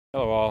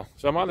Hello all.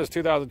 So I'm on this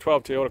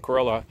 2012 Toyota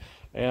Corolla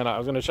and I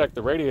was going to check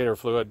the radiator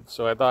fluid,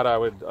 so I thought I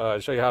would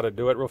show you how to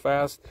do it real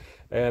fast.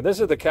 And this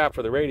is the cap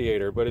for the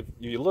radiator, but if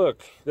you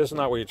look, this is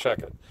not where you check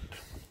it.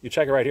 You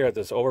check it right here at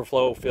this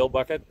overflow fill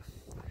bucket.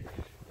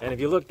 And if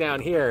you look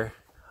down here,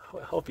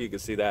 I hope you can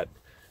see that.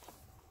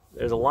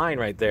 There's a line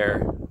right there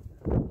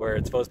where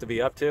it's supposed to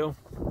be up to.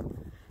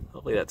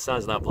 Hopefully that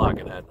sun's not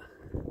blocking that.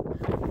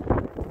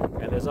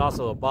 And there's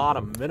also a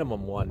bottom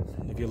minimum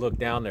one if you look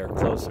down there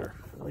closer.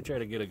 Let me try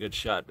to get a good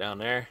shot down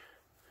there.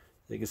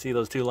 You can see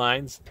those two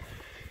lines.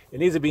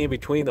 It needs to be in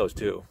between those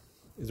two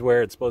is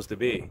where it's supposed to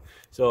be.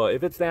 So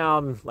if it's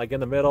down like in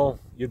the middle,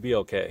 you'd be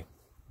okay.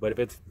 But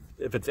if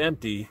it's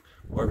empty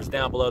or if it's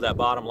down below that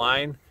bottom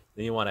line,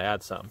 then you want to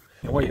add some.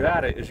 And where you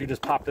add it is you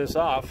just pop this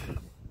off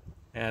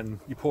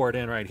and you pour it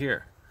in right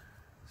here.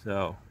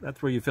 So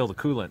that's where you fill the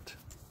coolant.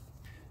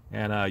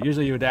 And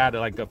usually you would add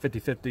like a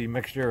 50-50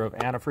 mixture of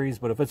antifreeze,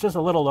 but if it's just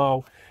a little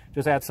low,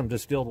 just add some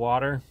distilled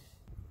water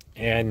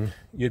and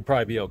you'd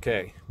probably be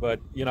okay. But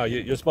you know,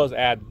 you're supposed to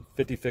add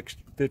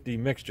 50-50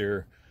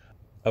 mixture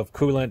of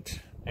coolant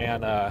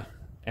and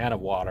of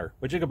water,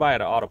 which you can buy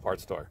at an auto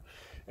parts store.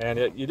 And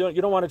you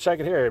don't want to check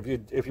it here.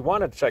 If you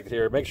wanted to check it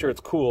here, make sure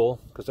it's cool,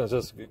 because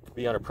this could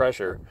be under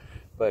pressure.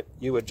 But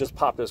you would just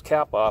pop this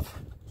cap off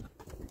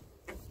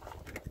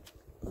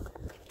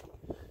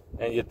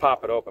and you'd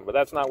pop it open. But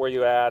that's not where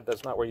you add,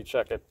 that's not where you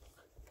check it.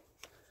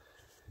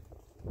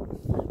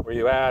 Where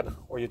you add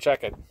or you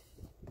check it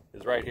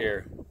is right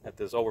here at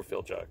this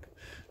overfill jug.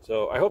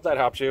 So I hope that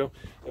helps you.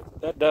 If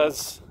that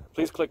does,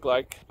 please click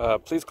like,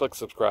 please click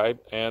subscribe,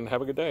 and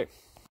have a good day.